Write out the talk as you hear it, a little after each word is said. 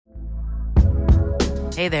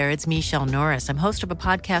Hey there, it's Michelle Norris. I'm host of a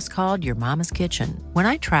podcast called Your Mama's Kitchen. When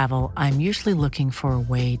I travel, I'm usually looking for a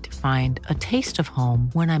way to find a taste of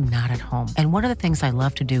home when I'm not at home. And one of the things I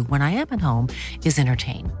love to do when I am at home is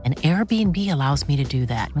entertain. And Airbnb allows me to do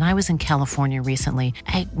that. When I was in California recently,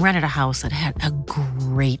 I rented a house that had a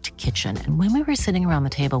great kitchen. And when we were sitting around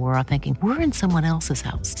the table, we were all thinking, we're in someone else's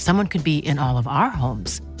house. Someone could be in all of our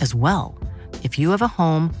homes as well. If you have a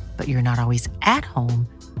home, but you're not always at home,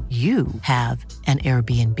 you have an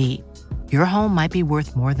Airbnb. Your home might be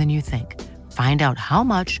worth more than you think. Find out how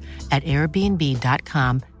much at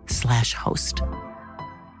airbnb.com/host.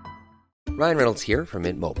 Ryan Reynolds here from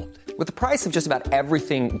Mint Mobile. With the price of just about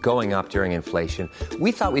everything going up during inflation,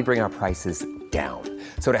 we thought we'd bring our prices down.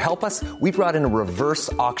 So to help us, we brought in a reverse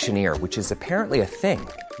auctioneer, which is apparently a thing.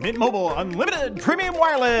 Mint Mobile Unlimited Premium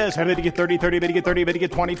Wireless. How to get 30, 30, bit to get 30, bit to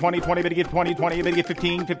get 20, 20, 20, bit to get 20, 20, bit to get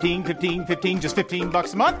 15, 15, 15, 15, just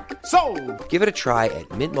 $15 a month? Sold! Give it a try at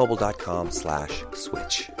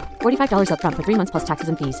mintmobile.com/switch. $45 up front for 3 months plus taxes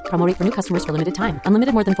and fees. Promo rate for new customers for limited time.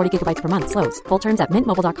 Unlimited more than 40 gigabytes per month. Slows full terms at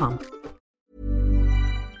mintmobile.com.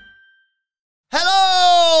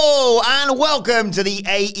 Hello and welcome to the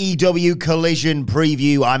AEW Collision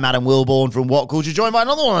Preview. I'm Adam Wilborn from What Culture, joined by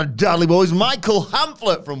another one of Dudley Boys, Michael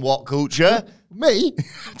Hamflett from What Culture. Me?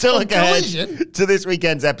 To look ahead to this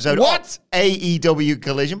weekend's episode of AEW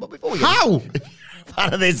Collision. But before we get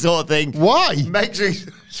fan of this sort of thing, why? Make sure you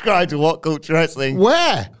subscribe to What Culture Wrestling.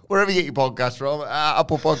 Where? Wherever you get your podcasts from.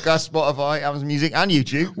 Apple Podcasts, Spotify, Amazon Music, and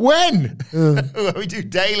YouTube. When? We do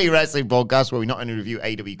daily wrestling podcasts where we not only review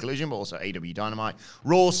AEW Collision, but also AEW Dynamite,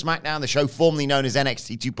 Raw, SmackDown, the show formerly known as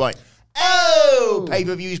NXT 2.0.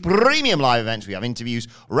 Pay-per-views, premium live events. We have interviews,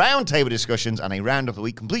 roundtable discussions, and a round of the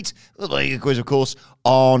week complete with a quiz, of course,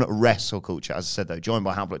 on Wrestle Culture. As I said, though, joined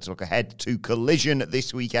by Hamflett to look ahead to Collision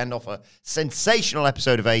this weekend off a sensational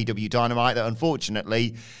episode of AEW Dynamite that,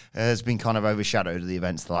 unfortunately, has been kind of overshadowed the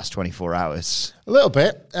events the last 24 hours. A little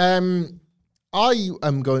bit. I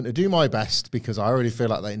am going to do my best because I already feel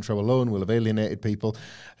like that intro alone will have alienated people.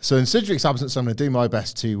 So in Cedric's absence, I'm going to do my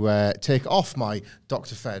best to take off my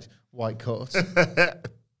Dr. Fed white coat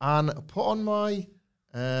and put on my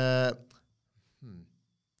not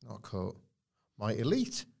coat, my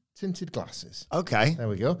elite tinted glasses. Okay. There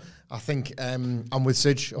we go. I think I'm with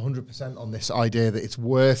Sidge 100% on this idea that it's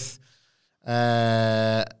worth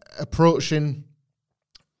approaching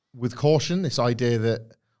with caution, this idea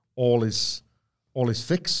that all is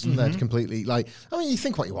fixed and they're completely like, I mean, you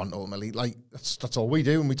think what you want ultimately, like that's all we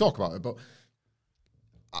do and we talk about it, but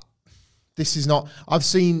this is not, I've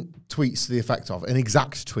seen tweets to the effect of, an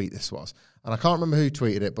exact tweet this was, and I can't remember who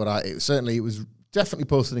tweeted it, but it was definitely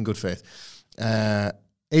posted in good faith.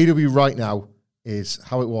 AEW right now is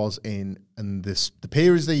how it was and the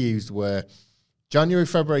periods they used were January,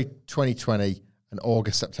 February 2020 and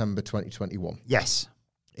August, September 2021. Yes.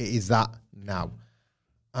 It is that now.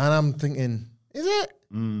 And I'm thinking, is it?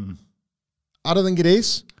 I don't think it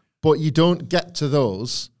is, but you don't get to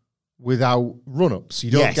those without run-ups. You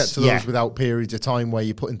don't get to those without periods of time where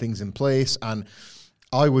you're putting things in place. And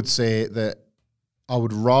I would say that I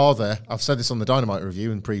would rather, I've said this on the Dynamite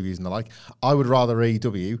review and previews and the like, I would rather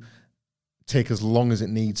AEW take as long as it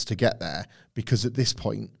needs to get there, because at this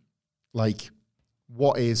point, like,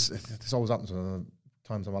 what is, this always happens when the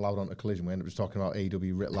times I'm allowed on a Collision, we end up just talking about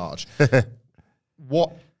AEW writ large.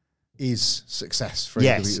 What is success for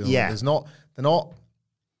AEW? Yeah.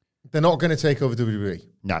 They're not going to take over WWE.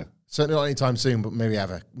 No. Certainly not anytime soon, but maybe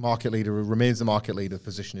ever. Market leader remains the market leader. The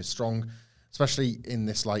position is strong, especially in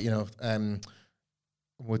this, like,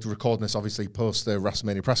 with recording this, obviously, post the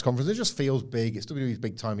WrestleMania press conference. It just feels big. It's WWE's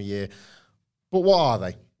big time of year. But what are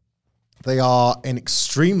they? They are an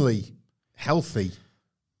extremely healthy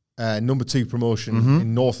number 2 promotion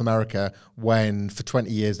in North America when, for 20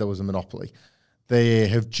 years, there was a monopoly. They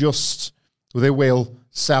have they will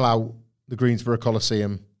sell out the Greensboro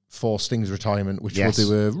Coliseum for Sting's retirement, which will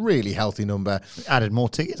do a really healthy number. Added more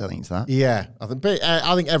tickets, I think, to that. Yeah, I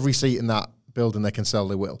think every seat in that building they can sell,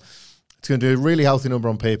 they will. It's going to do a really healthy number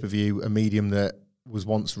on pay-per-view, a medium that was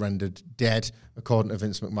once rendered dead, according to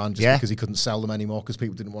Vince McMahon, just because he couldn't sell them anymore because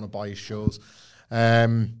people didn't want to buy his shows.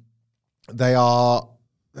 They are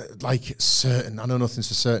like certain, I know nothing's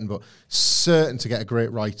for certain, but certain to get a great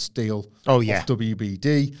rights deal off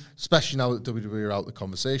WBD, especially now that WWE are out of the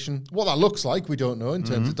conversation. What that looks like, we don't know in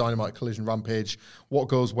terms of Dynamite, Collision, Rampage, what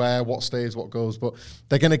goes where, what stays, what goes, but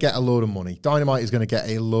they're going to get a load of money. Dynamite is going to get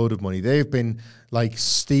a load of money. They've been like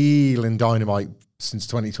stealing Dynamite since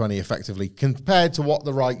 2020 effectively, compared to what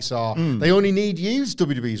the rights are. They only need use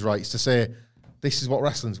WWE's rights to say, this is what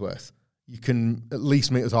wrestling's worth. you can at least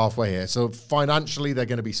meet us halfway here. So financially, they're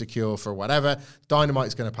going to be secure for whatever.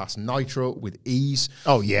 Dynamite's going to pass Nitro with ease.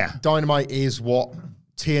 Oh, yeah. Dynamite is what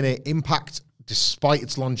TNA Impact, despite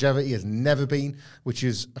its longevity, has never been, which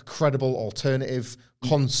is a credible alternative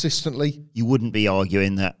consistently. You wouldn't be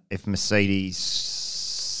arguing that if Mercedes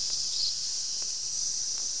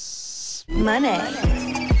Moné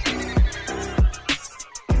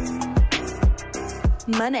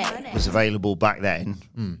was available back then,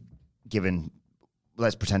 given,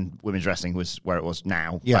 let's pretend women's wrestling was where it was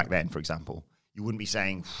now, back then, for example, you wouldn't be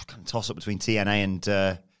saying, toss up between TNA and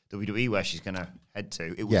WWE where she's going to head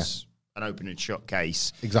to. It was an open and shut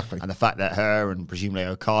case. Exactly. And the fact that her and presumably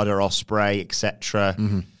Okada, Ospreay, etc.,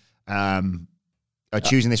 are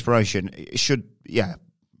choosing this promotion, it should,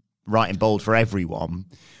 write in bold for everyone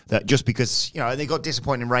that just because, they got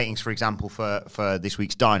disappointing ratings, for example, for this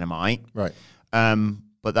week's Dynamite. Right.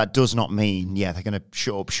 But that does not mean, they're going to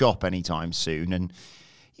shut up shop anytime soon. And,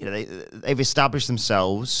 they've established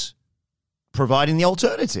themselves providing the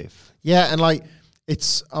alternative. Yeah, and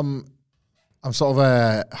it's I'm sort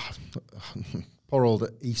of poor old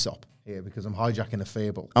Aesop here because I'm hijacking a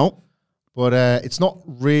fable. Oh. But it's not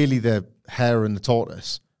really the hare and the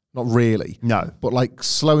tortoise. Not really. No. But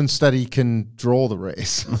slow and steady can draw the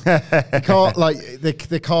race. They can't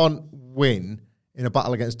they can't win in a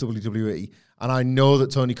battle against WWE. And I know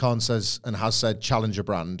that Tony Khan says and has said challenger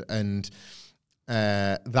brand, and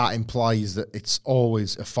that implies that it's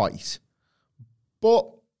always a fight. But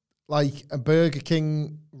a Burger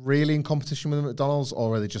King really in competition with a McDonald's,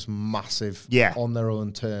 or are they just massive on their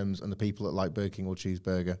own terms, and the people that like Burger King will choose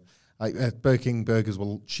Burger? Burger King burgers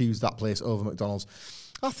will choose that place over McDonald's.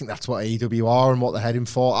 I think that's what AEW are and what they're heading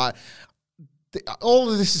for.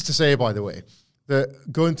 All of this is to say, by the way,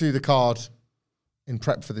 that going through the card in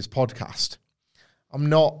prep for this podcast, I'm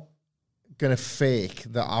not going to fake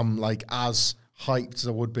that I'm as hyped as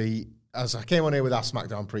I would be as I came on here with our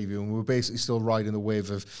SmackDown preview, and we were basically still riding the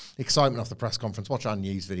wave of excitement off the press conference. Watch our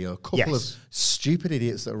news video. A couple of stupid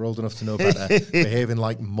idiots that are old enough to know better behaving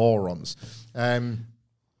like morons.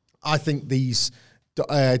 I think these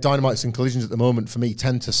Dynamites and Collisions at the moment, for me,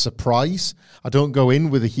 tend to surprise. I don't go in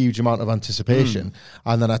with a huge amount of anticipation,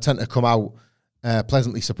 and then I tend to come out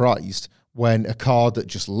pleasantly surprised when a card that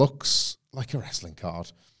just looks like a wrestling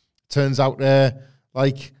card turns out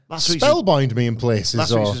spellbind me in places.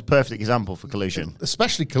 Last week was a perfect example for Collision.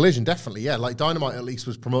 Especially Collision, definitely, yeah. Dynamite at least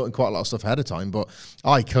was promoting quite a lot of stuff ahead of time, but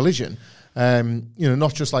Collision,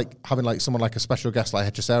 not just having someone like a special guest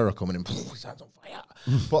like Hechicero coming in, his hands on fire,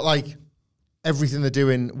 but everything they're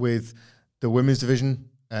doing with the women's division,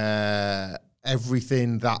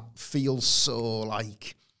 everything that feels so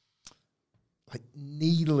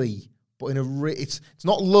needly, but in a it's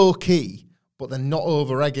not low key, but they're not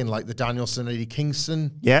over egging like the Danielson, Eddie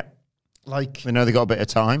Kingston. Yeah, they know they got a bit of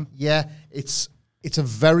time. Yeah, it's a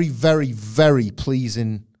very, very, very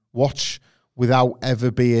pleasing watch without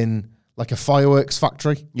ever being like a fireworks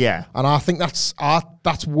factory. Yeah, and I think that's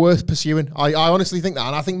worth pursuing. I honestly think that,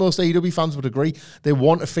 and I think most AEW fans would agree. They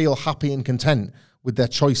want to feel happy and content with their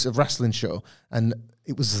choice of wrestling show, and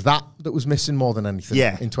it was that was missing more than anything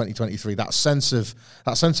in 2023. That sense of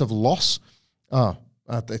loss.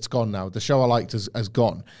 It's gone now. The show I liked has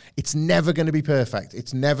gone. It's never going to be perfect.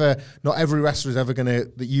 It's never, not every wrestler is ever going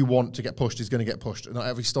to, that you want to get pushed is going to get pushed. Not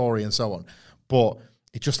every story and so on. But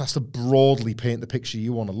it just has to broadly paint the picture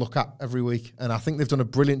you want to look at every week. And I think they've done a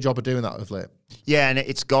brilliant job of doing that of late. Yeah, and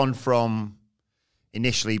it's gone from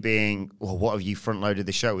initially being, well, what have you front-loaded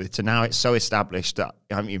the show with, to now it's so established that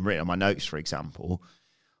I haven't even written on my notes, for example.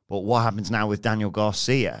 But what happens now with Daniel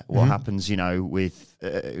Garcia? What happens, with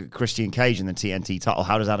Christian Cage and the TNT title?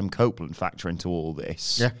 How does Adam Copeland factor into all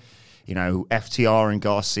this? Yeah. FTR and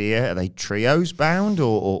Garcia, are they trios bound,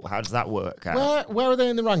 or how does that work out? Where are they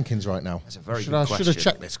in the rankings right now? That's a very good question. I should have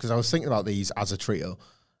checked this because I was thinking about these as a trio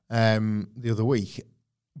the other week.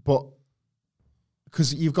 But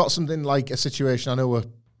because you've got something like a situation, I know we're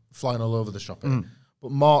flying all over the shop here,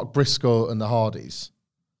 but Mark Briscoe and the Hardys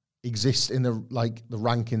exist in the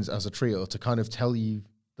rankings as a trio to kind of tell you,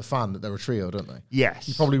 the fan, that they're a trio, don't they? Yes.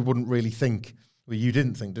 You probably wouldn't really think, well, you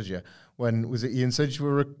didn't think, did you? When, was it Ian Sidge, you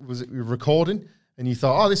were recording, and you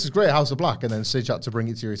thought, this is great, House of Black, and then Sidge had to bring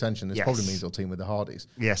it to your attention. This probably means they'll team with the Hardys.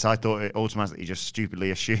 Yes, I thought it automatically just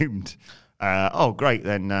stupidly assumed, great,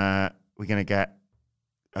 then we're going to get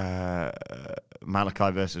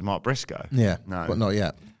Malachi versus Mark Briscoe. Yeah, no, but not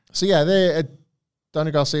yet. So yeah, they're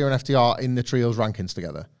Daniel Garcia and FTR in the trios rankings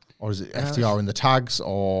together. Or is it FTR in the tags,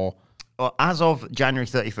 or... Well, as of January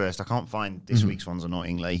 31st, I can't find this week's ones,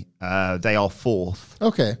 annoyingly. They are fourth.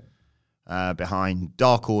 Okay. Behind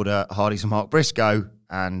Dark Order, Hardys and Mark Briscoe,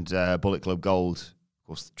 and Bullet Club Gold. Of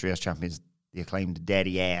course, the Trios champions, the Acclaimed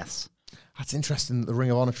Daddy Ass. That's interesting that the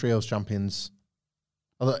Ring of Honor Trios champions,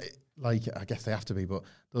 although, like, I guess they have to be, but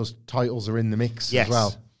those titles are in the mix as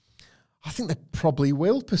well. I think they probably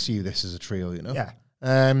will pursue this as a trio, you know? Yeah.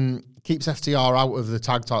 Keeps FTR out of the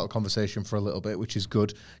tag title conversation for a little bit, which is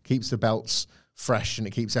good. Keeps the belts fresh, and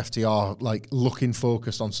it keeps FTR, like, looking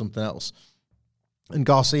focused on something else. And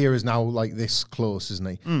Garcia is now, like, this close, isn't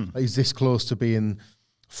he? Like, he's this close to being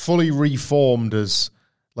fully reformed as,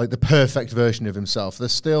 like, the perfect version of himself.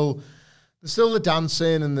 There's still the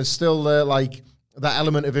dancing, and there's still the, like, that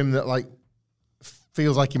element of him that, like,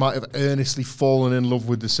 feels like he might have earnestly fallen in love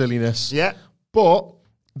with the silliness. Yeah. But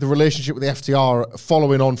the relationship with the FTR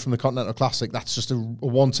following on from the Continental Classic, that's just a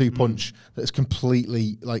 1-2 punch that's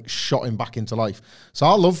completely, like, shot him back into life. So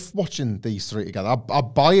I love watching these three together. I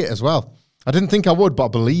buy it as well. I didn't think I would, but I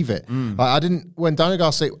believe it. Like, when Daniel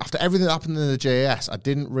Garcia, after everything that happened in the JAS, I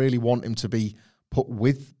didn't really want him to be put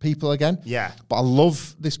with people again. Yeah. But I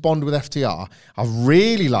love this bond with FTR. I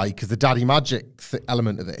really like the Daddy Magic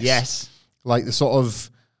element of this. Yes. Like, the sort of,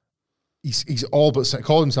 he's all but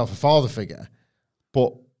called himself a father figure,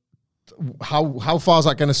 but how far is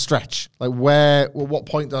that going to stretch? Like, what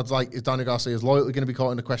point is Daniel Garcia's loyalty going to be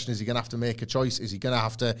caught into question? Is he going to have to make a choice? Is he got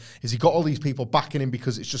all these people backing him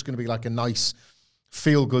because it's just going to be like a nice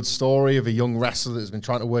feel-good story of a young wrestler that's been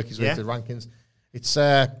trying to work his way through the rankings?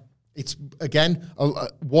 It's again,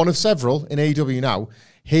 one of several in AEW now.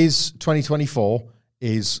 His 2024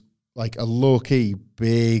 is like a low-key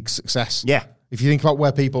big success. Yeah. If you think about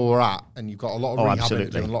where people were at, and you've got a lot of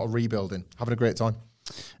rehabbing and a lot of rebuilding, having a great time.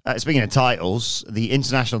 Speaking of titles, the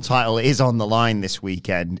international title is on the line this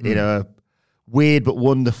weekend in a weird but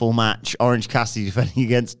wonderful match. Orange Cassidy defending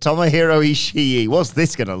against Tomohiro Ishii. What's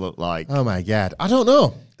this going to look like? Oh my God. I don't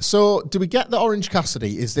know. So do we get the Orange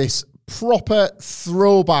Cassidy? Is this proper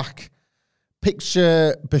throwback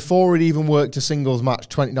picture before it even worked a singles match,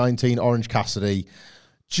 2019 Orange Cassidy,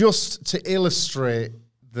 just to illustrate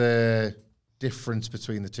the difference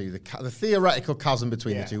between the two, the theoretical chasm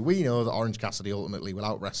between the two? We know that Orange Cassidy ultimately will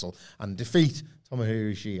out-wrestle and defeat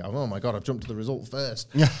Tomohiro Ishii. Oh my God, I've jumped to the result first.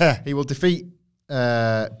 He will defeat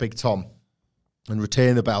Big Tom and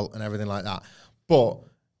retain the belt and everything like that. But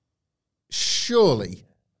surely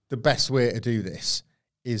the best way to do this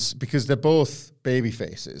is, because they're both baby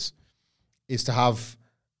faces, is to have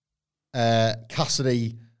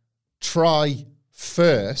Cassidy try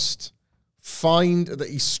first, find that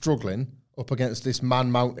he's struggling up against this man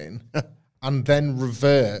mountain, and then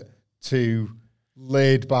revert to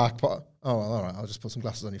laid back. Oh, well, all right, I'll just put some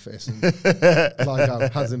glasses on your face and lie down,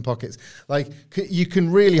 hands in pockets. Like, you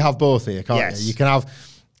can really have both here, can't you? You can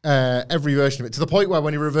have every version of it, to the point where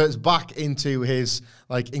when he reverts back into his,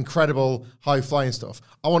 like, incredible high-flying stuff,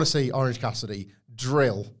 I want to see Orange Cassidy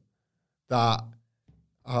drill that,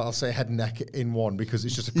 I'll say head and neck in one, because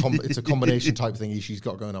it's just it's a combination type thing Ishii's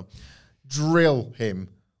got going on. Drill him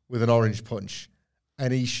with an orange punch,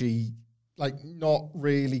 and Ishii, like, not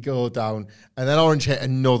really go down, and then Orange hit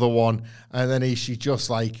another one, and then Ishii just,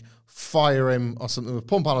 like, fire him or something with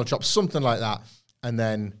pump handle chop, something like that, and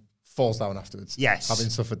then falls down afterwards. Yes. Having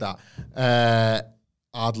suffered that.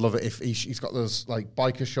 I'd love it if Ishii's got those, like,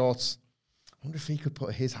 biker shorts. I wonder if he could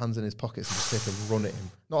put his hands in his pockets and just take a run at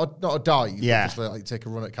him. Not a dive, but just, like, take a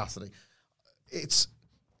run at Cassidy.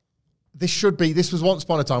 This was once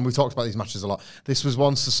upon a time, we've talked about these matches a lot, this was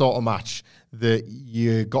once the sort of match that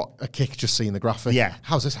you got a kick just seeing the graphic. Yeah.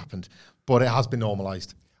 How's this happened? But it has been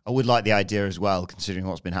normalised. I would like the idea as well, considering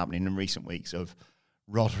what's been happening in recent weeks, of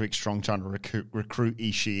Roderick Strong trying to recruit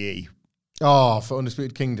Ishii. Oh, for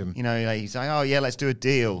Undisputed Kingdom. You know, he's like, oh, yeah, let's do a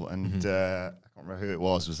deal. And I can't remember who it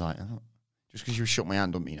was like, oh, just because you shook my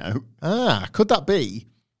hand on me, you know. Could that be?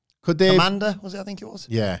 Could they... Commander, was it? I think it was.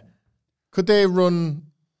 Yeah. Could they run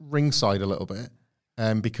ringside a little bit?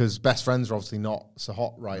 Because best friends are obviously not so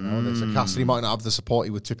hot right now. So Cassidy might not have the support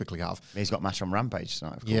he would typically have. He's got a match on Rampage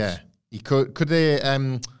tonight, of course. Yeah. He could they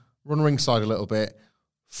run ringside a little bit,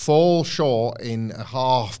 fall short in a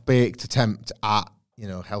half-baked attempt at, you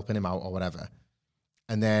know, helping him out or whatever,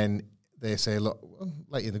 and then they say, look, we'll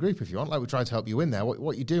let you in the group if you want. Like, we tried to help you in there.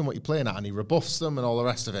 What you doing, what you playing at? And he rebuffs them and all the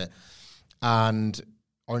rest of it. And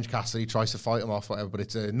Orange Cassidy tries to fight him off, whatever, but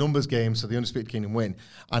it's a numbers game, so the Undisputed Kingdom win.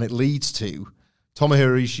 And it leads to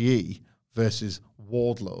Tomohiro Ishii versus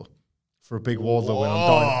Wardlow for a big Wardlow win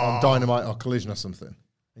on Dynamite or Collision or something.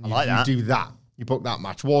 And you do that. You book that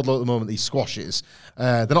match. Wardlow at the moment, these squashes,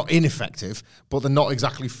 they're not ineffective, but they're not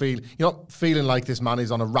exactly you're not feeling like this man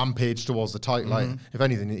is on a rampage towards the title. Like, if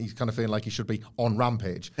anything, he's kind of feeling like he should be on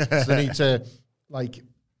Rampage. So they need to, like,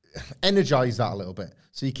 energize that a little bit.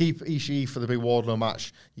 So you keep Ishii for the big Wardlow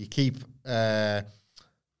match. You keep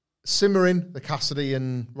simmering the Cassidy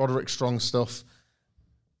and Roderick Strong stuff.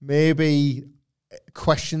 Maybe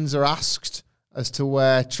questions are asked as to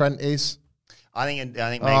where Trent is. I think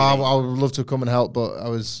maybe I would love to come and help, but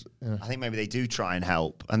I think maybe they do try and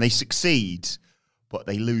help, and they succeed, but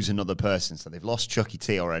they lose another person. So they've lost Chucky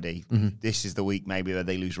T already. Mm-hmm. This is the week maybe where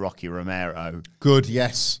they lose Rocky Romero. Good,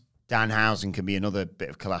 yes. Danhausen can be another bit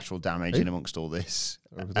of collateral damage in amongst all this.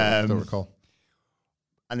 Don't recall.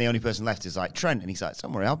 And the only person left is like Trent, and he's like,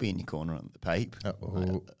 "Don't worry, I'll be in your corner on the pape."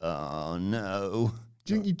 Oh no!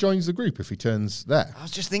 Do you think he joins the group if he turns there? I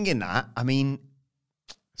was just thinking that. I mean,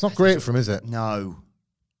 it's not great for him, is it? No,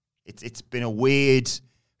 it's been a weird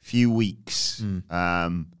few weeks.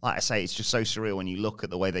 Like I say, it's just so surreal when you look at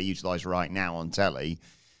the way they utilise right now on telly.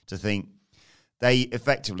 To think they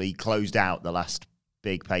effectively closed out the last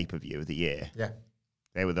big pay-per-view of the year. Yeah,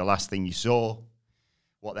 they were the last thing you saw.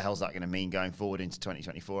 What the hell's that going to mean going forward into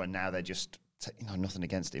 2024? And now they're just, nothing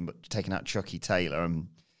against him, but taking out Chucky Taylor and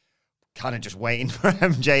kind of just waiting for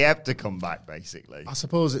MJF to come back, basically. I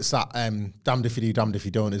suppose it's that damned if you do, damned if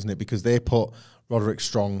you don't, isn't it? Because they put Roderick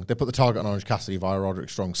Strong, they put the target on Orange Cassidy via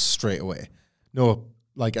Roderick Strong straight away.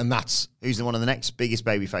 And that's... Who's one of the next biggest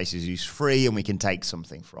baby faces who's free and we can take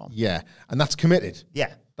something from. Yeah, and that's committed.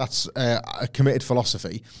 Yeah. That's a committed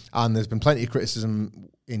philosophy. And there's been plenty of criticism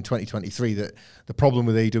in 2023 that the problem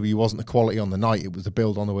with AEW wasn't the quality on the night, it was the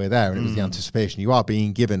build on the way there, and it was the anticipation. You are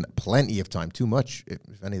being given plenty of time, too much,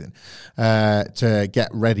 if anything, to get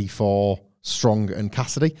ready for Strong and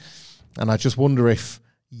Cassidy. And I just wonder if,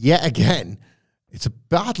 yet again, it's a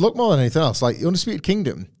bad look more than anything else. Like, the Undisputed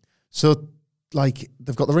Kingdom, so, like,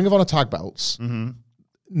 they've got the Ring of Honor tag belts,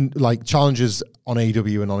 like, challenges on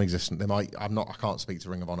AEW are non-existent. I can't speak to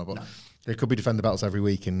Ring of Honor, but they could be defend the belts every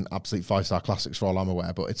week in absolute 5-star classics for all I'm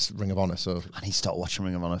aware, but it's Ring of Honor, so... I need to start watching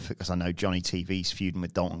Ring of Honor because I know Johnny TV's feuding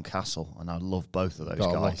with Dalton Castle, and I love both of those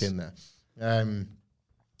guys. Lock in there.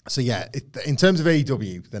 So yeah, in terms of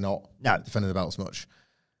AEW, they're not defending the belts much.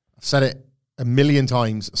 I've said it a million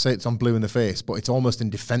times, I say it's on blue in the face, but it's almost in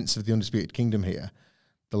defense of the Undisputed Kingdom here.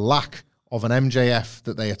 The lack of an MJF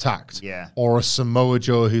that they attacked, or a Samoa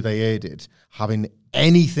Joe who they aided, having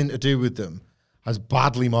anything to do with them, has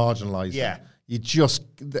badly marginalised them. You just...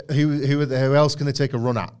 Who else can they take a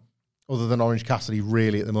run at other than Orange Cassidy,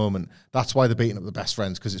 really, at the moment? That's why they're beating up the best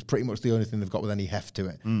friends, because it's pretty much the only thing they've got with any heft to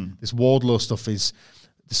it. This Wardlow stuff is...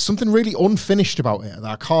 There's something really unfinished about it that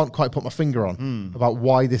I can't quite put my finger on, about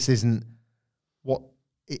why this isn't what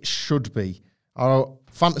it should be. Our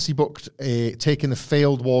fantasy booked taking the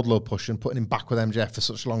failed Wardlow push and putting him back with MJF for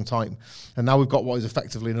such a long time. And now we've got what is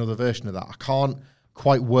effectively another version of that. I can't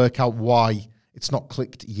quite work out why it's not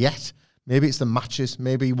clicked yet. Maybe it's the matches.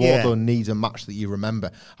 Maybe Wardlow needs a match that you remember.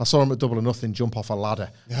 I saw him at Double or Nothing jump off a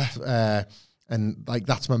ladder. And like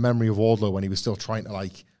that's my memory of Wardlow when he was still trying to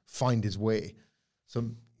like find his way. So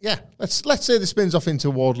yeah, let's say this spins off into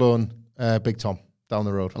Wardlow and Big Tom down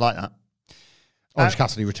the road. I like that. Orange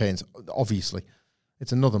Cassidy retains, obviously.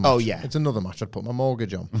 It's another match. Oh, yeah. It's another match I'd put my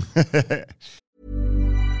mortgage on.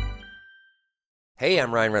 Hey,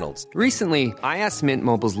 I'm Ryan Reynolds. Recently, I asked Mint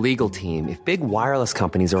Mobile's legal team if big wireless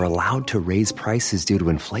companies are allowed to raise prices due to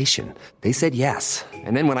inflation. They said yes.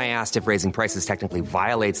 And then when I asked if raising prices technically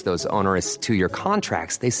violates those onerous 2-year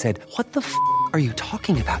contracts, they said, "What the f*** are you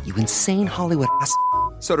talking about, you insane Hollywood ass?"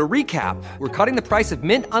 So to recap, we're cutting the price of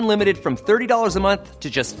Mint Unlimited from $30 a month to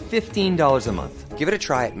just $15 a month. Give it a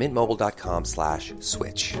try at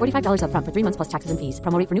mintmobile.com/switch. $45 up front for 3 months plus taxes and fees.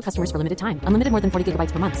 Promo rate for new customers for limited time. Unlimited more than 40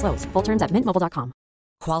 gigabytes per month. Slows full terms at mintmobile.com.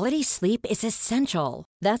 Quality sleep is essential.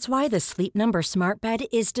 That's why the Sleep Number Smart Bed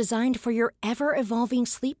is designed for your ever-evolving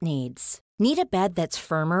sleep needs. Need a bed that's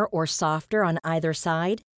firmer or softer on either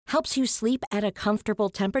side? Helps you sleep at a comfortable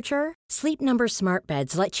temperature? Sleep Number Smart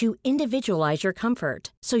Beds let you individualize your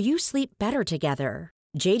comfort, so you sleep better together.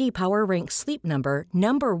 J.D. Power ranks Sleep Number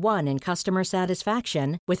number 1 in customer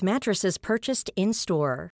satisfaction with mattresses purchased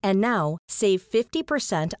in-store. And now, save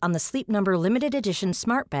 50% on the Sleep Number Limited Edition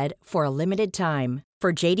Smart Bed for a limited time.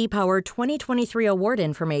 For J.D. Power 2023 award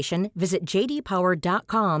information, visit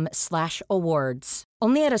jdpower.com/awards.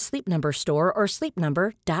 Only at a Sleep Number store or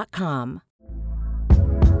sleepnumber.com.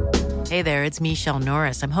 Hey there, it's Michelle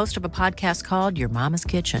Norris. I'm host of a podcast called Your Mama's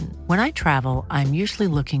Kitchen. When I travel, I'm usually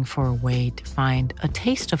looking for a way to find a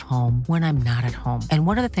taste of home when I'm not at home. And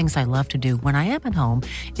one of the things I love to do when I am at home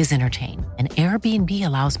is entertain. And Airbnb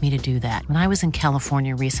allows me to do that. When I was in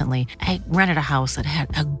California recently, I rented a house that had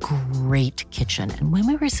a great kitchen. And when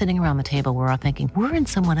we were sitting around the table, we're all thinking, we're in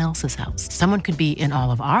someone else's house. Someone could be in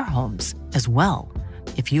all of our homes as well.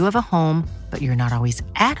 If you have a home, but you're not always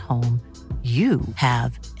at home, you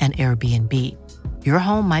have an Airbnb. Your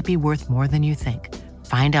home might be worth more than you think.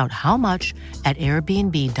 Find out how much at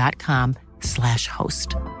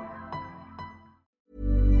airbnb.com/host.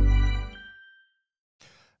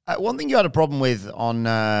 One thing you had a problem with on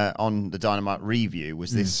the Dynamite review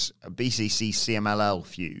was this BCC-CMLL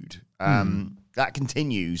feud. That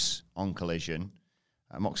continues on Collision.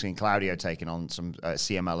 Moxley and Claudio taking on some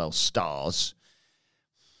CMLL stars.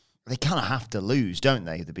 They kind of have to lose, don't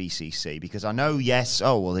they, the BCC? Because I know,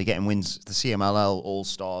 they're getting wins. The CMLL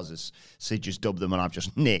All-Stars, as Sid just dubbed them and I've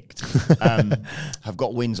just nicked, have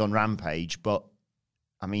got wins on Rampage. But,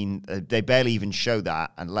 I mean, they barely even show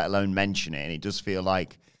that, and let alone mention it. And it does feel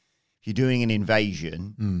like if you're doing an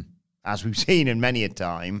invasion, as we've seen in many a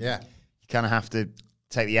time, you kind of have to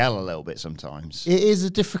take the L a little bit sometimes. It is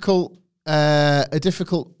a difficult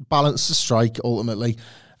balance to strike, ultimately.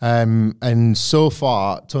 And so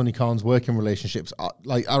far, Tony Khan's working relationships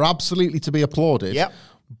are absolutely to be applauded. Yep.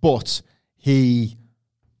 But he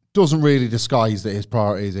doesn't really disguise that his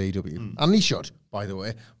priority is AEW. And he should, by the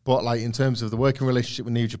way. But in terms of the working relationship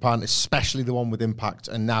with New Japan, especially the one with Impact,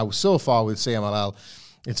 and now so far with CMLL,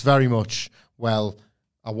 it's very much, I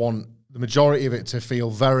want the majority of it to feel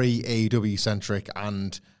very AEW-centric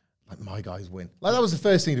and my guys win. That was the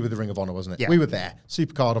first thing to do with the Ring of Honor, wasn't it? Yeah. We were there.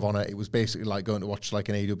 Supercard of Honor. It was basically like going to watch an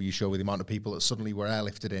AEW show with the amount of people that suddenly were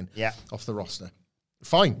airlifted in off the roster.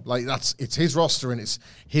 Fine. It's his roster and it's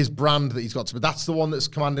his brand that he's got to. But that's the one that's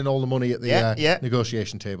commanding all the money at the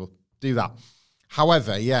negotiation table. Do that.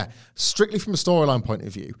 However, strictly from a storyline point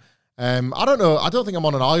of view, I don't know. I don't think I'm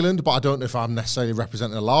on an island, but I don't know if I'm necessarily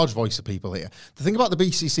representing a large voice of people here. The thing about the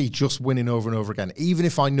BCC just winning over and over again, even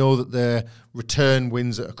if I know that the return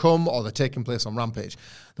wins that are come or they're taking place on Rampage,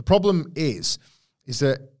 the problem is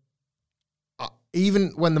that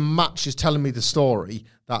even when the match is telling me the story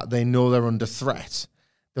that they know they're under threat,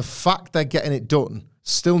 the fact they're getting it done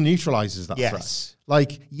still neutralizes that threat.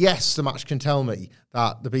 Yes, the match can tell me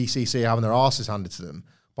that the BCC are having their arses handed to them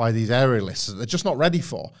by these aerialists that they're just not ready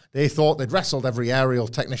for. They thought they'd wrestled every aerial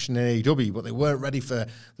technician in AEW, but they weren't ready for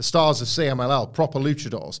the stars of CMLL, proper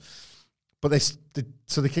luchadors. But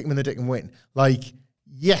so they kick them in the dick and win.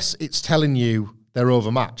 Yes, it's telling you they're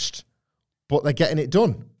overmatched, but they're getting it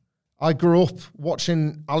done. I grew up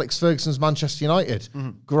watching Alex Ferguson's Manchester United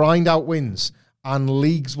grind out wins, and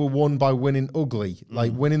leagues were won by winning ugly,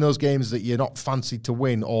 winning those games that you're not fancied to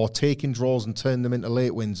win, or taking draws and turning them into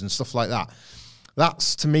late wins and stuff like that.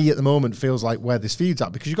 That's, to me, at the moment, feels like where this feud's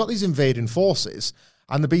at, because you've got these invading forces,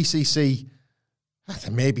 and the BCC, they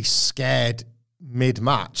may be scared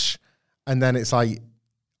mid-match, and then it's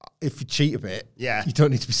if you cheat a bit, you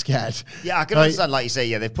don't need to be scared. Yeah, I can understand, like you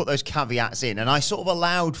say, they've put those caveats in, and I sort of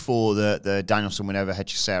allowed for the Danielson win over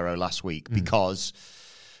Hechicero last week, because,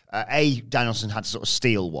 Danielson had to sort of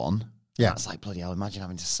steal one. Yeah. That's bloody hell, imagine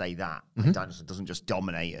having to say that. Danielson doesn't just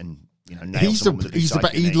dominate and he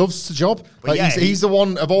loves the job. He's the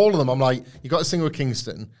one of all of them. I'm you got this thing with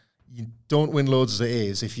Kingston. You don't win loads as it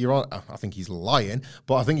is. If you're on, I think he's lying,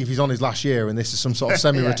 but I think if he's on his last year and this is some sort of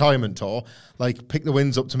semi-retirement tour, pick the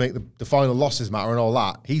wins up to make the final losses matter and all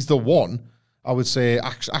that. He's the one, I would say,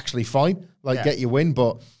 actually fine. Get your win,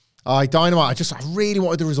 but Dynamite, I really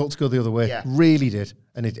wanted the result to go the other way. Yeah. Really did,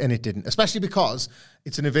 and it didn't. Especially because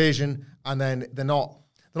it's an evasion, and then they're not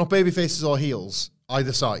baby faces or heels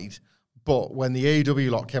either side. But when the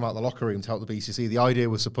AEW lot came out of the locker room to help the BCC, the idea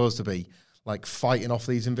was supposed to be fighting off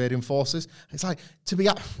these invading forces. It's to be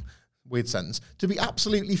weird sentence, to be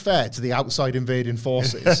absolutely fair to the outside invading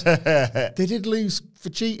forces, they did lose for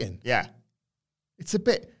cheating. Yeah, it's a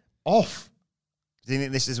bit off. Do you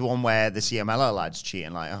think this is one where the CMLL lads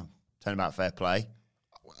cheating? Turn about fair play.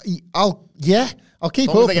 I'll keep as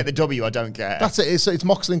long as they get the W, I don't care. That's it. It's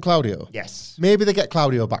Moxley and Claudio. Yes. Maybe they get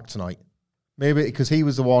Claudio back tonight. Maybe because he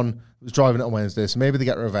was the one that was driving it on Wednesday, so maybe they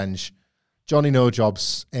get revenge. Johnny No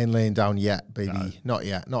Jobs ain't laying down yet, baby. No. Not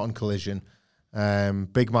yet. Not on Collision.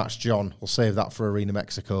 Big match John. We'll save that for Arena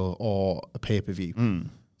Mexico or a pay-per-view.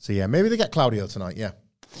 So, maybe they get Claudio tonight,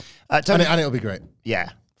 and it'll be great. Yeah.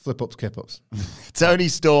 Flip-ups, kip-ups. Toni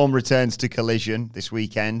Storm returns to Collision this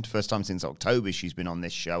weekend. First time since October she's been on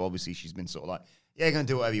this show. Obviously, she's been sort of you're going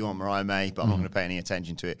to do whatever you want, Mariah May, but I'm not going to pay any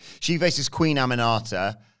attention to it. She faces Queen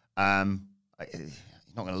Aminata.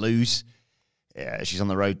 Not going to lose. She's on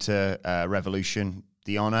the road to Revolution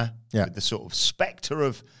d'Honor with the sort of spectre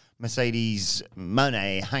of Mercedes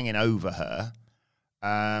Moné hanging over her.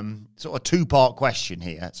 Sort of two-part question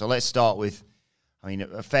here. So let's start with,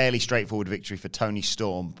 a fairly straightforward victory for Toni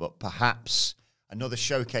Storm, but perhaps another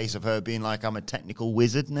showcase of her being I'm a technical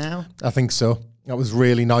wizard now? I think so. That was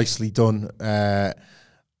really nicely done.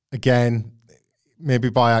 again, maybe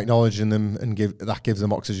by acknowledging them and that gives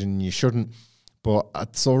them oxygen, you shouldn't. But I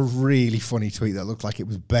saw a really funny tweet that looked like it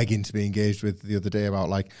was begging to be engaged with the other day about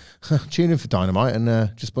like, tune in for Dynamite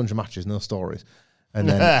and just a bunch of matches, no stories. And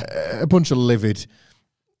then a bunch of livid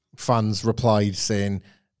fans replied saying,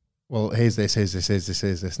 well, here's this. And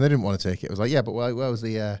they didn't want to take it. It was like, yeah, but where was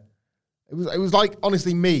the... It was like,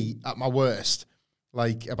 honestly, me at my worst.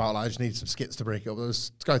 Like, about, like, I just need some skits to break it up. There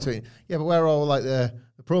was this guy tweeting, yeah, but where are all, like, the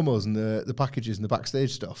promos and the packages and the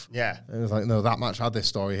backstage stuff? Yeah. And it was like, no, that match had this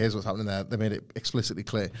story. Here's what's happening there. They made it explicitly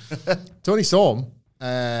clear. Tony Storm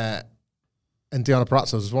and Deonna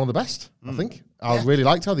Purrazzo was one of the best, I think. I really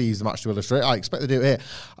liked how they used the match to illustrate. I expect to do it here.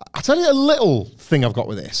 I'll tell you a little thing I've got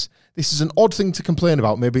with this. This is an odd thing to complain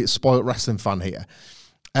about. Maybe it's spoiled wrestling fan here.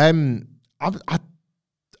 I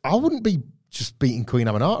wouldn't be just beating Queen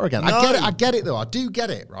Aminata again. No. I get it though. I do get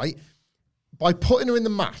it, right? By putting her in the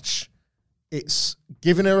match, it's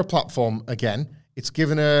giving her a platform again. It's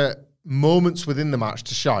giving her moments within the match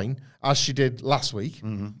to shine, as she did last week.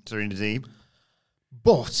 Serena Deeb.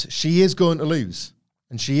 But she is going to lose.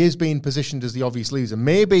 And she is being positioned as the obvious loser.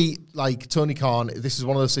 Maybe, like Tony Khan, this is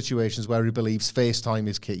one of those situations where he believes face time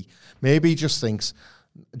is key. Maybe he just thinks,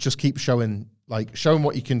 just keep showing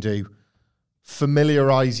what you can do.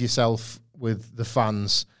 Familiarize yourself with the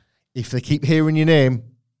fans. If they keep hearing your name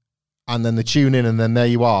and then they tune in and then there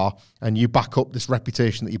you are and you back up this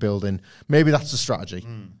reputation that you're building, maybe that's the strategy.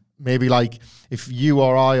 Maybe like if you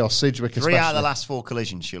or I or Sidgwick especially... 3 out of the last 4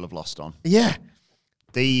 collisions she'll have lost on. Yeah.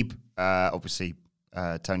 Deeb, obviously,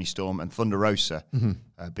 Tony Storm and Thunder Rosa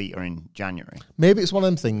beat her in January. Maybe it's one of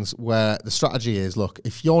them things where the strategy is, look,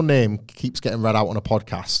 if your name keeps getting read out on a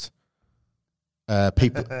podcast...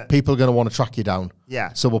 people are going to want to track you down.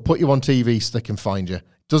 Yeah. So we'll put you on TV so they can find you.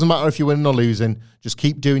 Doesn't matter if you're winning or losing. Just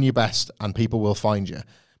keep doing your best and people will find you.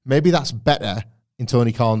 Maybe that's better in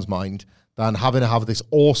Tony Khan's mind than having to have this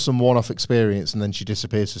awesome one-off experience and then she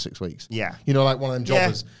disappears for 6 weeks. Yeah. You know, like one of them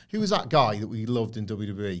jobbers. Who was that guy that we loved in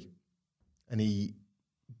WWE? And he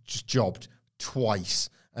just jobbed twice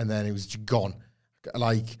and then he was gone.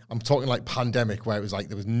 Like, I'm talking like pandemic where it was like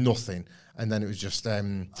there was nothing. And then it was just, do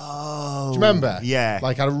you remember? Yeah.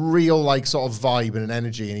 Like, had a real, like, sort of vibe and an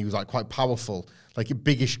energy, and he was, like, quite powerful. Like, a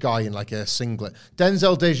biggish guy in, like, a singlet.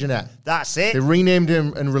 Denzel Dejournette. That's it. They renamed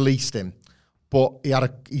him and released him. But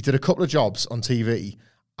he did a couple of jobs on TV,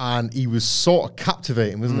 and he was sort of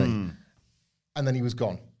captivating, wasn't he? And then he was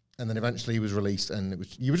gone. And then eventually he was released, and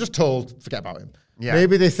you were just told, forget about him. Yeah.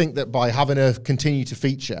 Maybe they think that by having her continue to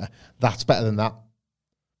feature, that's better than that.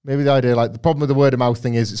 Maybe the idea, like, the problem with the word of mouth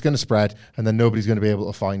thing is it's going to spread and then nobody's going to be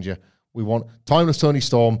able to find you. We want Timeless Tony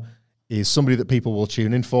Storm is somebody that people will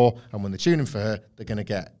tune in for, and when they tune in for her, they're going to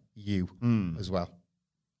get you as well.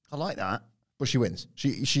 I like that. But she wins.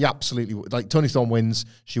 She absolutely, like, Tony Storm wins.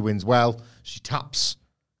 She wins well. She taps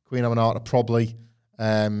Queen Aminata probably.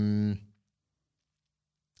 Do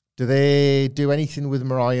they do anything with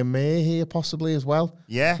Mariah May here possibly as well?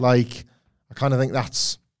 Yeah. Like, I kind of think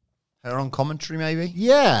that's... Her on commentary, maybe?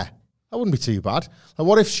 Yeah, that wouldn't be too bad. Like,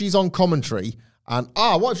 what if she's on commentary and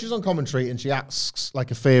she asks, like,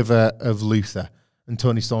 a favour of Luther and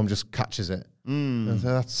Tony Storm just catches it? And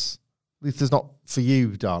so Luther's not for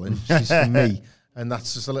you, darling. She's for me. And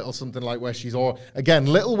that's just a little something like where she's all... Again,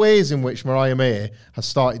 little ways in which Mariah May has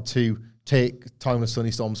started to take Timeless Tony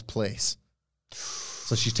Storm's place.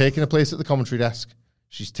 So she's taking a place at the commentary desk.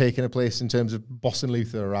 She's taking a place in terms of bossing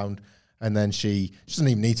Luther around. And then she doesn't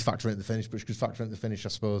even need to factor into the finish, but she could factor into the finish, I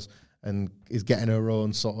suppose, and is getting her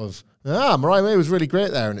own sort of, Mariah May was really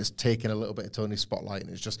great there, and it's taking a little bit of Tony's spotlight,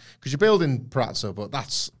 and it's just, because you're building Purrazzo, but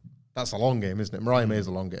that's a long game, isn't it? Mariah May is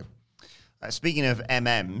a long game. Speaking of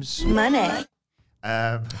MMs. Moné.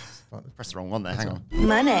 Press the wrong one there, hang on.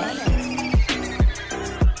 Moné.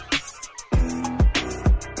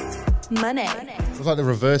 It was like the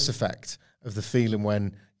reverse effect of the feeling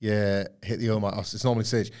when you hit the Omega. It's normally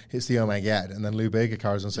Sage hits the Omega head, and then Lou Bega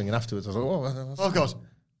carries on singing afterwards. I was like, oh God,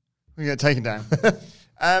 we get taken down.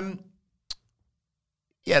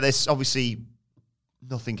 There's obviously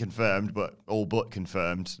nothing confirmed, but all but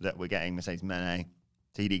confirmed that we're getting Mercedes Moné,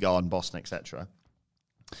 TD Garden, Boston, etc.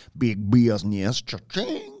 Big business,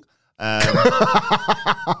 cha-ching.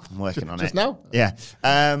 I'm working on just it. Now? Yeah.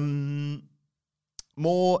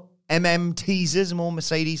 More MM teasers, more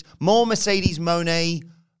Mercedes Moné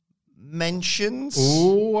mentions.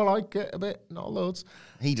 Oh, I like it a bit. Not loads.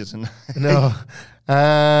 He doesn't. No.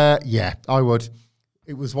 Yeah, I would.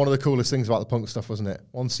 It was one of the coolest things about the Punk stuff, wasn't it?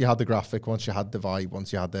 Once you had the graphic, once you had the vibe,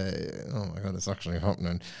 once you had the, oh my God, it's actually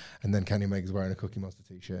happening. And then Kenny Omega's wearing a Cookie Monster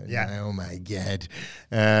t-shirt. Yeah. Oh my God.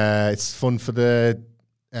 It's fun for the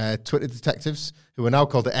Twitter detectives who are now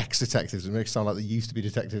called the ex-detectives. It makes it sound like they used to be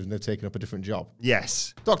detectives and they've taken up a different job.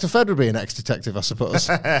 Yes. Dr. Fed would be an ex-detective, I suppose.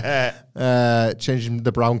 Changing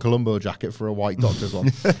the brown Columbo jacket for a white doctor's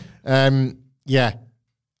one. Yeah,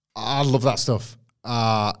 I love that stuff.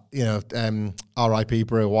 R.I.P.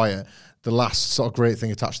 Bray Wyatt. The last sort of great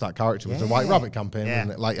thing attached to that character was the White Rabbit campaign,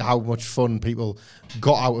 wasn't it? Like how much fun people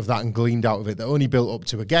got out of that and gleaned out of it that only built up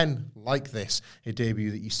to, again, like this, a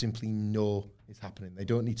debut that you simply know is happening. They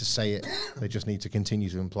don't need to say it. They just need to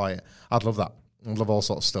continue to imply it. I'd love that. I'd love all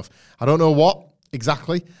sorts of stuff. I don't know what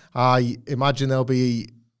exactly. I imagine there'll be...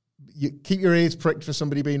 keep your ears pricked for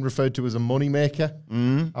somebody being referred to as a moneymaker,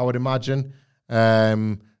 I would imagine.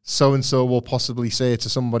 So-and-so will possibly say to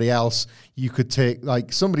somebody else, you could take,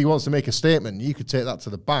 like, somebody wants to make a statement, you could take that to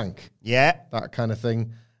the bank. Yeah. That kind of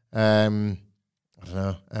thing. I don't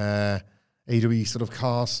know. AEW sort of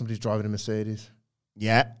cars, somebody's driving a Mercedes.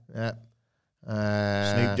 Yeah. Yeah.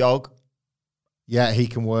 Snoop Dogg. Yeah, he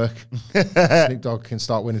can work. Snoop Dogg can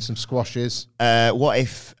start winning some squashes. What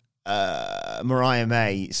if Mariah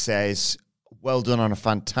May says, well done on a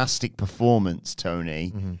fantastic performance,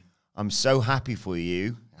 Tony. I'm so happy for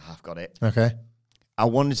you. I've got it. Okay. I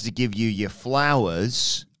wanted to give you your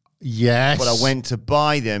flowers. Yes. But I went to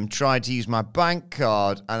buy them, tried to use my bank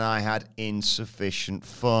card, and I had insufficient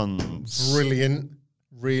funds. Brilliant.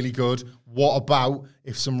 Really good. What about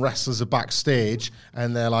if some wrestlers are backstage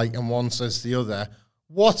and they're like, and one says to the other,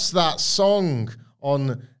 what's that song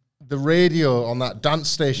on the radio on that dance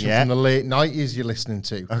station from the late 90s you're listening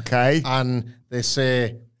to? Okay. And they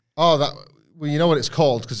say, well, you know what it's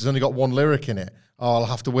called because it's only got one lyric in it. Oh, I'll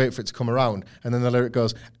have to wait for it to come around. And then the lyric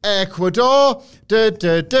goes, Ecuador.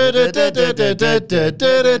 Ecuador.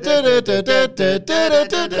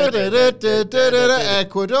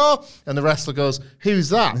 And the wrestler goes, who's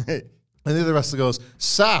that? And the other wrestler goes,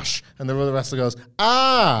 Sash. And the other wrestler goes,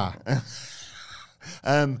 ah.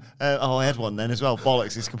 I had one then as well.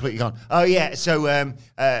 Bollocks, it's completely gone. Oh, yeah. So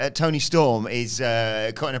Tony Storm is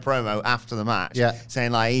cutting a promo after the match,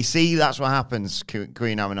 saying, like, you see, that's what happens, Queen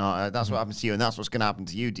Aminata. That's what happens to you, and that's what's going to happen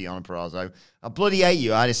to you, Deonna Purrazzo. I bloody hate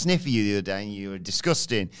you. I had a sniff of you the other day, and you were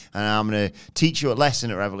disgusting, and I'm going to teach you a lesson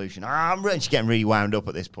at Revolution. She's getting really wound up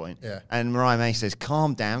at this point. Yeah. And Mariah May says,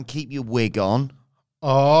 calm down, keep your wig on.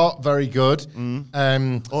 Oh, very good.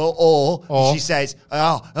 Or she says,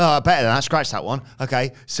 better than that, scratch that one.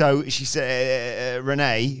 Okay, so she said,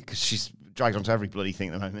 Renee, because she's dragged onto every bloody thing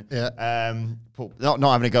at the moment. Yeah. Not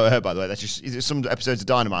having a go at her, by the way. That's just some episodes of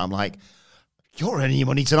Dynamite. I'm like, you're earning your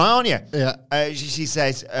money tonight, aren't you? Yeah. She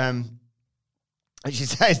says,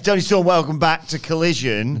 Tony Storm, welcome back to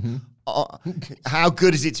Collision. How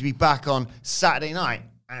good is it to be back on Saturday night?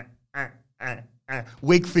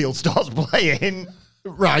 Wigfield starts playing.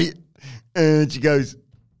 Right. And she goes,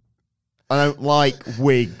 I don't like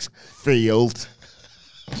Wigfield.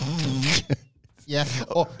 Yeah.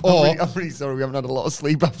 I'm really sorry we haven't had a lot of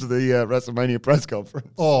sleep after the WrestleMania press conference.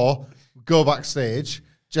 Or go backstage.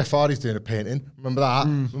 Jeff Hardy's doing a painting. Remember that?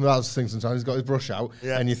 Remember that was the thing sometimes. He's got his brush out.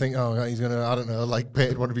 Yeah. And you think, oh, he's going to, I don't know, like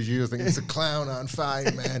painted one of his shoes. Think it's a clown on fire,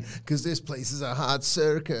 man, because this place is a hard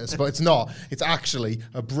circus. But it's not. It's actually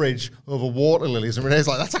a bridge over water lilies. And Renee's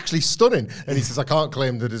like, that's actually stunning. And he says, I can't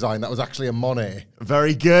claim the design. That was actually a Moné.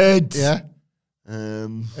 Very good. Yeah.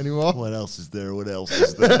 Any more? What else is there?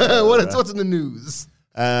 What's in the news?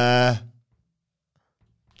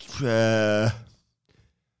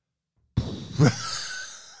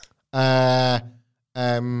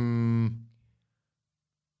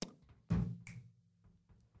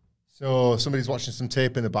 So somebody's watching some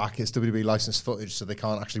tape in the back. It's WWE licensed footage, so they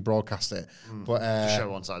can't actually broadcast it. But show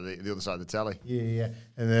one side, the other side of the telly. Yeah.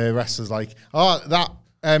 And the wrestler's like, oh, that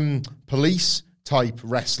police type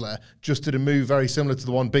wrestler just did a move very similar to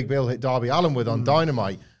the one Big Bill hit Darby Allin with on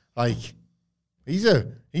Dynamite. Like, he's a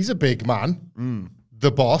big man.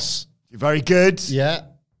 The boss. You're very good. Yeah.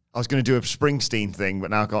 I was going to do a Springsteen thing,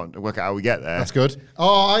 but now I can't work out how we get there. That's good.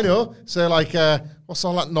 Oh, I know. So, like, what's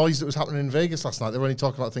all that noise that was happening in Vegas last night? They were only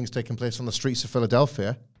talking about things taking place on the streets of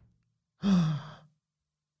Philadelphia. Love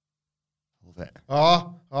it.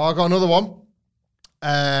 Oh, I got another one.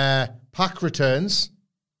 Pac returns,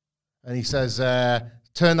 and he says,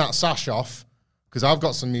 turn that sash off, because I've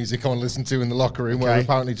got some music I want to listen to in the locker room where we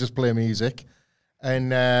apparently just play music.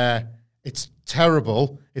 And it's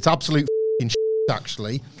terrible. It's absolute shit,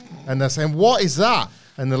 actually. And they're saying, what is that?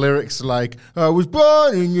 And the lyrics are like, I was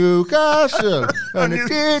born in Newcastle and I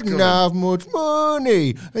didn't have much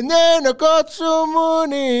money. And then I got some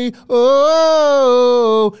money.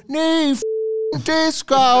 Oh, need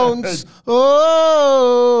discounts.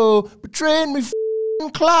 Oh, betraying me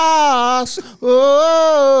class.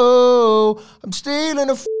 Oh, I'm stealing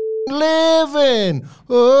a living.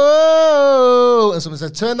 Oh, and someone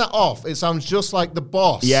said, turn that off. It sounds just like the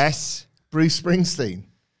boss. Yes. Bruce Springsteen.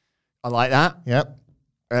 I like that. Yep.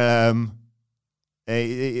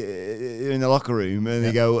 In the locker room, and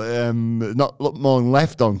they go, not look more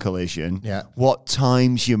left on Collision. Yeah. What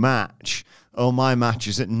time's your match? Oh, my match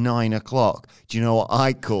is at 9 o'clock. Do you know what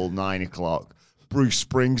I call 9 o'clock? Bruce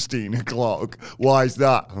Springsteen o'clock. Why is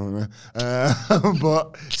that?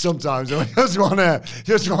 But sometimes I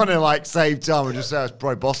just want to like save time and just say it's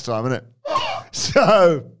probably boss time, isn't it?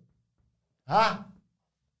 So,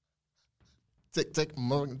 tick, tick,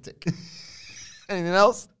 tick. Anything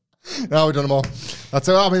else? No, we've done them all.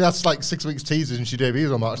 That's like 6 weeks teasers and she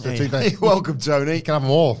debuts on March 13th. Hey, welcome, Tony. You can have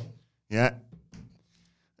them all. Yeah.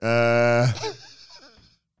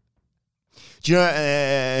 Do you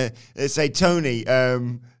know? Say, Tony.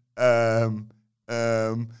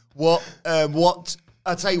 What?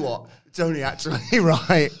 I'll tell you what, Tony. Actually,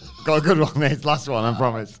 right. Got a good one. This last one, I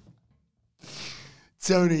promise.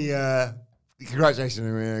 Tony. Congratulations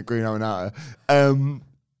on Green Armor.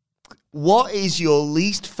 What is your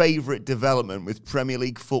least favourite development with Premier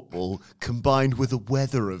League football combined with a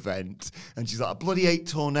weather event? And she's like, I bloody hate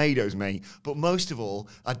tornadoes, mate. But most of all,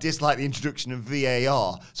 I dislike the introduction of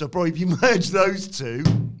VAR. So probably if you merge those two,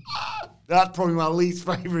 that's probably my least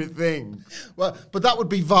favourite thing. Well, but that would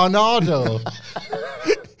be Varnado.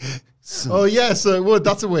 Oh, yeah, so it would.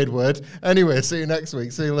 That's a weird word. Anyway, see you next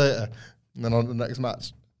week. See you later. And then on to the next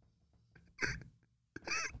match.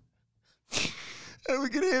 We're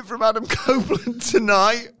going to hear from Adam Copeland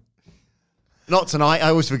tonight. Not tonight, I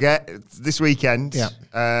always forget. It's this weekend. Yeah.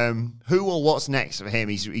 Who or what's next for him?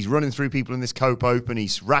 He's running through people in this Cope Open.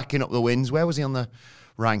 He's racking up the wins. Where was he on the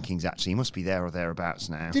rankings, actually? He must be there or thereabouts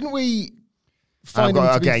now. Didn't we find I've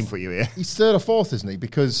got a game for you here. He's third or fourth, isn't he?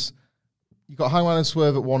 Because you got Hangman and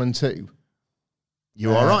Swerve at 1 and 2.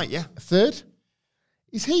 You are right, yeah. Third?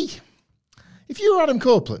 Is he? If you were Adam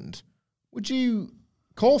Copeland, would you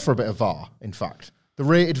call for a bit of VAR, in fact? The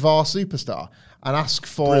rated VAR superstar, and ask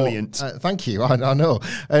for... Brilliant. Thank you, I know.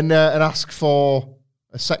 And ask for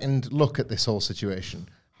a second look at this whole situation.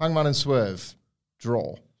 Hangman and Swerve,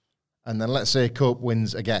 draw. And then let's say Cope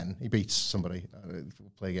wins again. He beats somebody.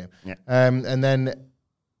 We'll play a game. Yeah. And then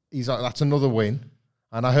he's like, that's another win.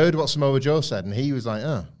 And I heard what Samoa Joe said, and he was like,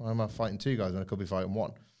 why am I fighting 2 guys when I could be fighting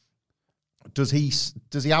 1? Does he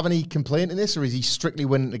have any complaint in this, or is he strictly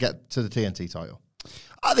winning to get to the TNT title?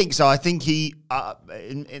 I think so. I think he...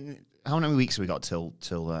 in how many weeks have we got till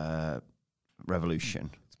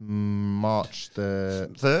Revolution? It's March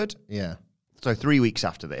the 3rd? Yeah. So 3 weeks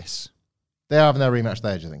after this. They're having their rematch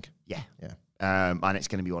there, do you think? Yeah. Yeah. And it's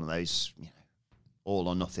going to be one of those, all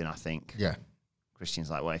or nothing, I think. Yeah.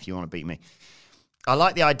 Christian's like, well, if you want to beat me. I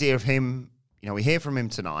like the idea of him, we hear from him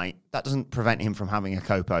tonight. That doesn't prevent him from having a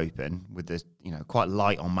Cope Open with the, quite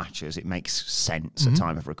light on matches. It makes sense at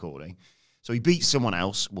time of recording. So he beats someone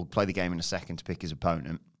else. We'll play the game in a second to pick his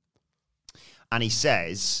opponent. And he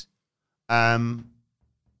says, right,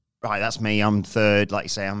 that's me. I'm third. Like you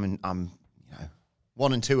say, I'm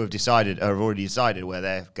 1 and 2 have already decided where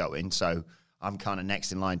they're going. So I'm kind of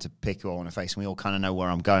next in line to pick who I want to face. And we all kind of know where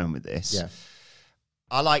I'm going with this. Yeah.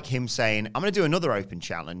 I like him saying, I'm going to do another open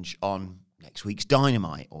challenge on next week's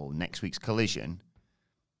Dynamite or next week's Collision.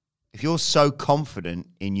 If you're so confident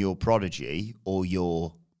in your Prodigy or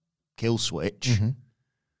your Kill Switch, and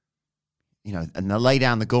they'll lay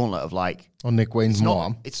down the gauntlet of like... On Nick Wayne's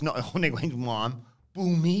mom. It's not on Nick Wayne's mom.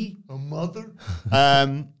 Boomy, a mother.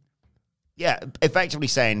 Effectively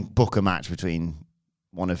saying book a match between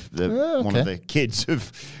one of the kids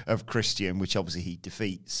of Christian, which obviously he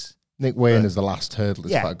defeats. Nick Wayne is the last hurdle.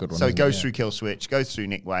 It's quite a good one. So it goes through Kill Switch, goes through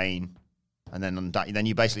Nick Wayne, and then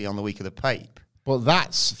you're basically on the week of the Pape. But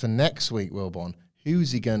that's for next week, Wilborn.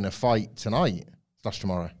 Who's he going to fight tonight /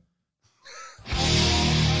 tomorrow?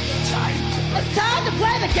 It's time to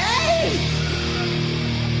play the game!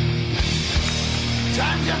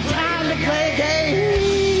 Time to play the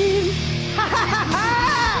game! Ha ha ha ha!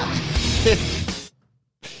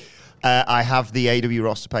 I have the AEW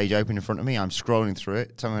roster page open in front of me. I'm scrolling through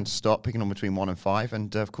it. Tell me when to stop, picking on between 1 and 5.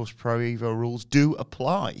 And, of course, Pro Evo rules do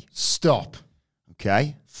apply. Stop.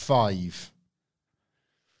 Okay. 5.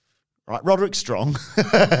 Right, Roderick Strong.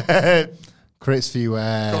 Creates a few...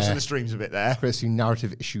 crossing the streams a bit there. Creates a few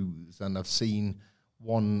narrative issues. And I've seen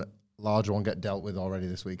one larger one get dealt with already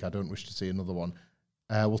this week. I don't wish to see another one.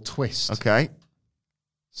 We'll twist. Okay.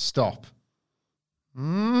 Stop. 1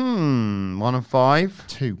 and 5.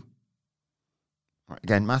 2. Right,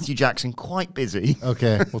 again, Matthew Jackson, quite busy.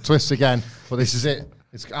 Okay, we'll twist again. But this is it.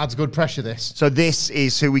 It adds good pressure, this. So this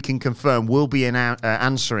is who we can confirm will be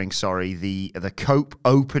answering, the Cope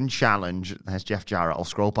Open Challenge. There's Jeff Jarrett. I'll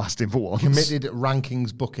scroll past him for once. Committed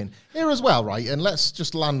rankings booking. Here as well, right? And let's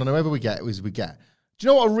just land on whoever we get as we get. Do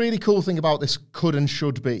you know what a really cool thing about this could and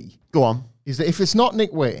should be? Go on. Is that if it's not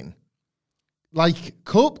Nick Wayne, like,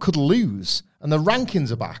 Cope could lose and the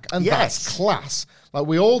rankings are back. And that's class. Like,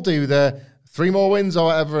 we all do the 3 more wins or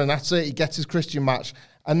whatever, and that's it. He gets his Christian match.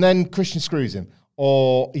 And then Christian screws him.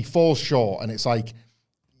 Or he falls short, and it's like,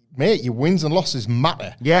 mate, your wins and losses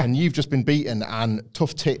matter. Yeah. And you've just been beaten, and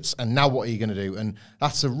tough tits, and now what are you going to do? And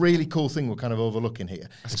that's a really cool thing we're kind of overlooking here.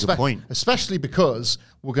 That's a good point. Especially because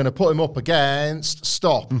we're going to put him up against,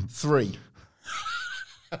 3.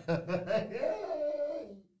 I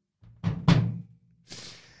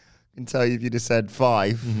can tell you if you'd have said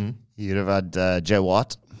 5, you'd have had Joe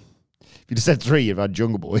Watt. If you'd have said 3, you'd have had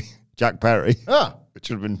Jungle Boy, Jack Perry. Which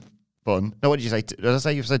would have been fun. No, what did you say? Did I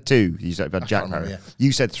say you said 2? You said about Jack Perry. Remember, yeah.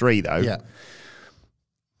 You said 3, though. Yeah.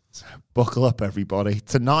 So buckle up, everybody.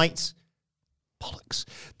 Tonight, bollocks.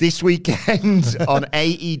 This weekend on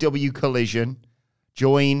AEW Collision,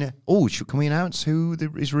 join... Oh, can we announce who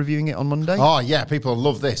is reviewing it on Monday? Oh, yeah. People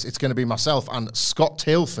love this. It's going to be myself and Scott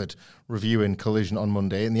Tailford reviewing Collision on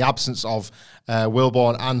Monday. In the absence of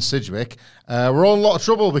Wilborn and Sidgwick, we're all in a lot of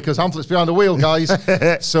trouble because Hamlet's behind the wheel, guys.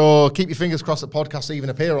 So keep your fingers crossed that podcasts even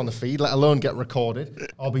appear on the feed, let alone get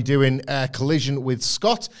recorded. I'll be doing Collision with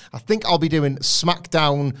Scott. I think I'll be doing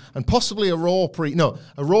SmackDown and possibly a Raw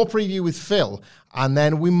preview with Phil. And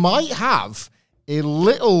then we might have a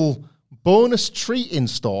little bonus treat in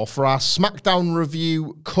store for our SmackDown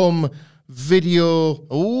review come video.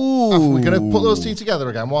 Ooh. We're going to put those two together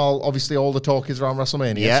again while obviously all the talk is around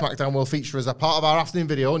WrestleMania. Yeah. SmackDown will feature as a part of our afternoon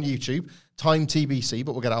video on YouTube, time TBC,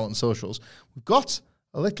 but we'll get out on socials. We've got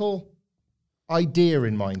a little idea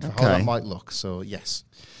in mind for how that might look. So, yes,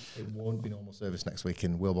 it won't be normal service next week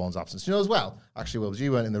in Wilborn's absence. You know as well, actually, Wilbs,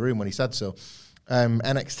 you weren't in the room when he said so.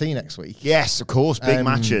 NXT next week. Yes, of course, big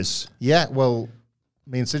matches. Yeah, well,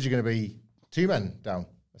 me and Sid are going to be 2 men down.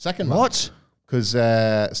 A second man. What? Because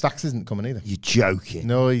Stax isn't coming either. You're joking.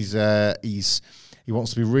 No, he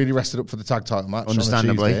wants to be really rested up for the tag title match.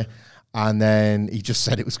 Understandably. On a Tuesday, and then he just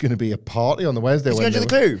said it was going to be a party on the Wednesday. He's going to the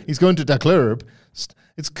club. He's going to the club.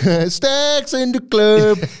 It's Stax in the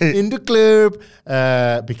club, in the club,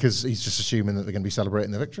 because he's just assuming that they're going to be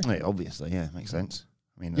celebrating the victory. Right, obviously, yeah, makes sense.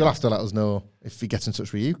 I mean, you'll have to let us know if he gets in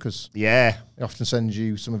touch with you, because he often sends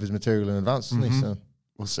you some of his material in advance, doesn't he? So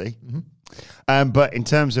we'll see. But in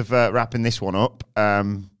terms of wrapping this one up,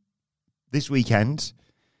 this weekend,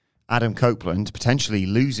 Adam Copeland, potentially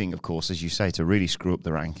losing, of course, as you say, to really screw up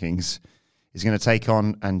the rankings, is going to take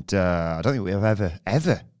on, and I don't think we have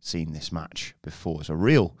ever seen this match before. It's a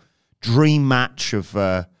real dream match of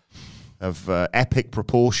epic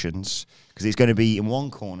proportions, because it's going to be in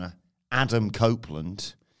one corner, Adam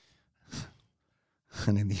Copeland,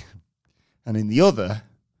 and in the other,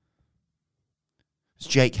 it's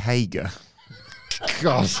Jake Hager.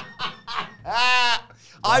 God.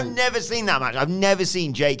 I've never seen that match. I've never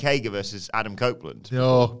seen Jake Hager versus Adam Copeland.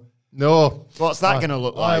 No. What's that going to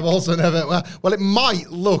look like? I've also never... Well, it might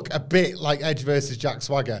look a bit like Edge versus Jack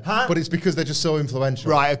Swagger, but it's because they're just so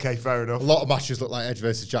influential. Right, okay, fair enough. A lot of matches look like Edge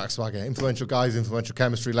versus Jack Swagger. Influential guys, influential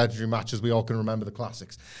chemistry, legendary matches. We all can remember the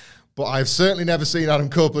classics. But I've certainly never seen Adam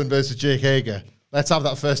Copeland versus Jake Hager. Let's have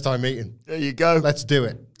that first time meeting. There you go. Let's do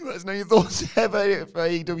it. Let us know your thoughts for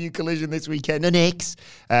AEW Collision this weekend. And X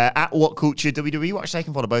at What Culture WWE. Watch, they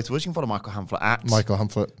can follow both of us. You can follow Michael Hamflett at Michael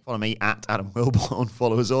Hamflett. Follow me at Adam Wilborn.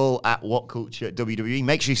 Follow us all at What Culture WWE.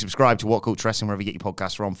 Make sure you subscribe to What Culture Wrestling wherever you get your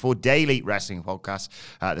podcasts from for daily wrestling podcasts.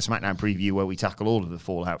 The SmackDown preview where we tackle all of the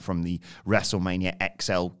fallout from the WrestleMania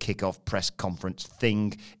XL kickoff press conference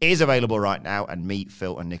thing is available right now. And me,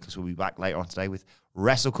 Phil, and Nicholas will be back later on today with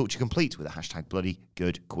Wrestle Culture Complete with a hashtag bloody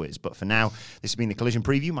good quiz. But for now, this has been the Collision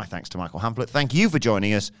Preview. My thanks to Michael Hamflett. Thank you for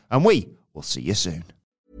joining us, and we will see you soon.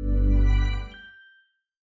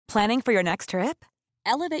 Planning for your next trip?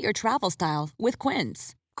 Elevate your travel style with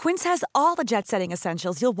Quince. Quince has all the jet-setting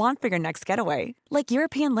essentials you'll want for your next getaway, like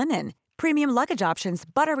European linen, premium luggage options,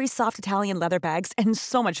 buttery soft Italian leather bags, and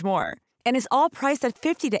so much more. And is all priced at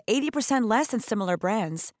 50 to 80% less than similar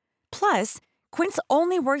brands. Plus, Quince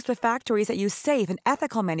only works with factories that use safe and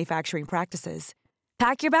ethical manufacturing practices.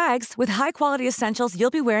 Pack your bags with high-quality essentials you'll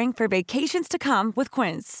be wearing for vacations to come with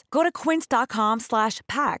Quince. Go to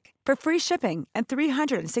quince.com/pack for free shipping and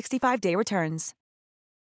 365-day returns.